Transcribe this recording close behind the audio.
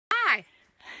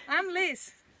I'm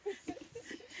Liz.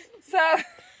 So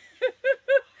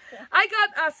I got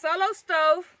a solo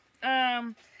stove.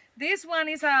 This one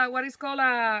is what is called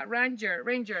a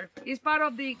Ranger. It's part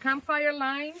of the campfire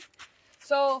line.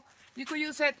 So you could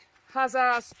use it as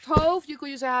a stove. You could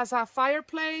use it as a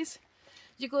fireplace.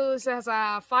 You could use it as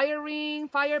a fire ring,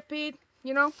 fire pit.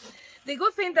 You know, the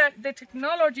good thing that the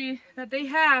technology that they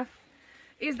have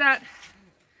is that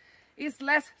it's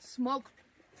less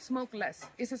smokeless.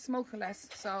 It's a smokeless,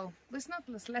 so it's not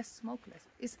less smokeless.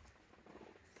 It's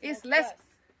less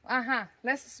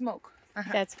smoke.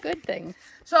 That's a good thing.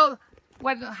 So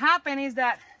what happens is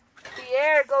that the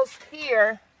air goes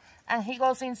here, and he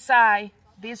goes inside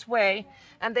this way,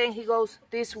 and then he goes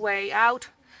this way out,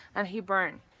 and he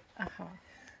burns.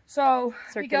 So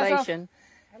Circulation.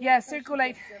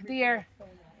 Circulate the air.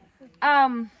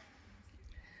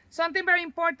 Something very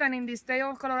important in the state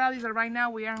of Colorado is that right now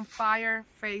we are in fire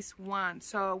phase 1,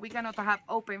 so we cannot have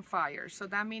open fire. So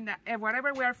that means that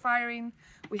whatever we are firing,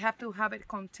 we have to have it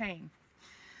contained.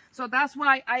 So that's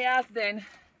why I asked them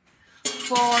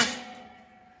for,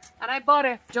 and I bought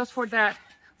it just for that,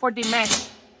 for the mesh.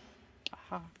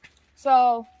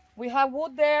 So we have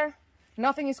wood there,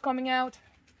 nothing is coming out,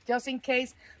 just in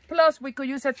case. Plus we could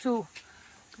use it to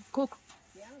cook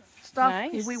stuff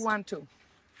if we want to.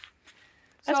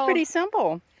 That's pretty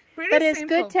simple. But it's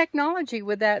good technology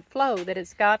with that flow that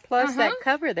it's got, plus that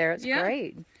cover there. It's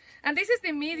great. And this is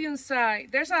the medium size.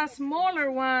 There's a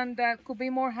smaller one that could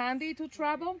be more handy to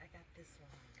travel.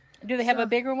 Do they have a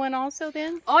bigger one also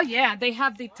then? Oh yeah, they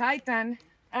have the Titan.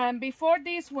 And before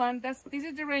this one, this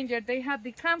is the Ranger, they have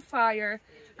the campfire,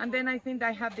 and then I think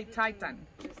I have the Titan.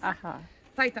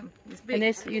 Titan is big. And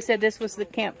this, you said this was the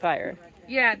campfire.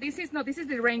 Yeah, this is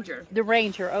the Ranger. The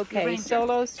Ranger, okay. The Ranger.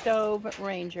 Solo stove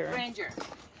Ranger.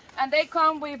 And they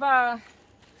come with a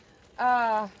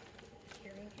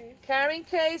carrying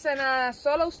case and a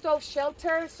solo stove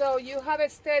shelter, so you have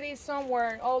it steady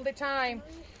somewhere all the time.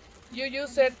 You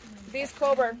use it, this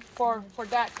cover for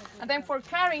that. And then for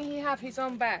carrying, he have his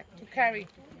own bag to carry.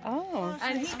 Oh,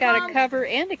 and he's got a cover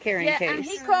and a carrying case. And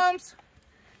he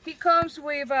comes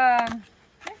with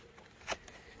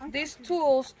these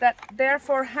tools that they're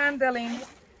for handling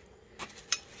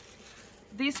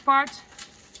these parts.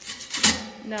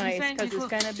 Nice, because it's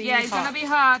gonna be it's gonna be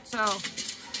hot, so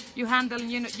you handle,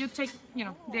 you take,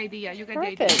 the idea, you get the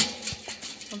idea.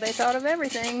 Well, they thought of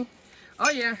everything. Oh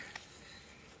yeah.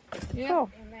 Cool.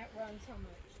 And that runs how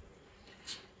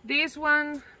much? This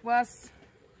one was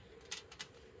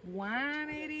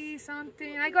 $180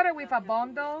 something. I got it with a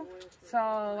bundle, so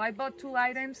I bought 2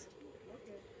 items.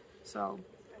 So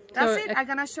that's it. I'm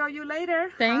gonna show you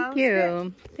later. Thank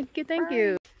you. Thank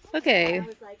you. Okay,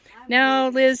 now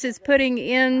Liz is putting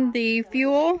in the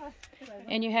fuel,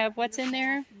 and you have what's in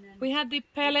there? We have the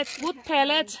pellets, wood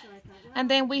pellets, and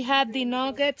then we have the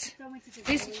nuggets,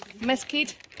 these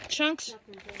mesquite chunks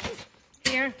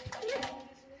here,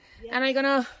 and I'm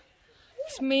gonna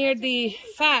smear the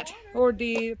fat or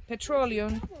the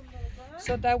petroleum,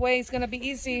 so that way it's gonna be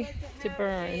easy to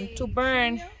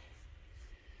burn.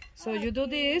 So you do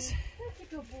this,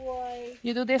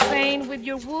 you do the same with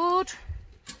your wood,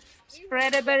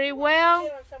 spread it very well.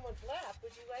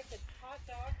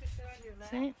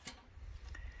 See?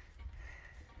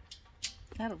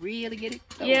 That'll really get it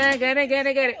going. Yeah, get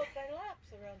it.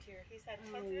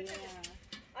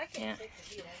 Yeah.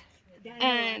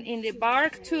 And in the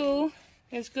bark too,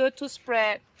 it's good to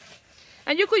spread.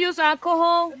 And you could use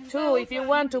alcohol too if you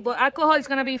want to, but alcohol is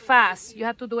gonna be fast. You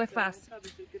have to do it fast.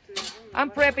 I'm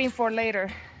prepping for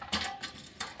later.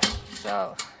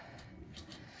 So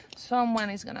someone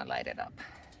is gonna light it up.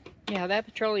 Yeah, that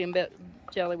petroleum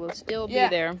jelly will still be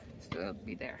there. Still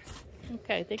be there.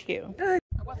 Okay, thank you. I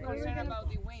was concerned about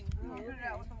the wind.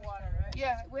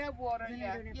 Yeah, we have water.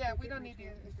 Yeah, we don't need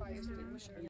the fire extinguisher.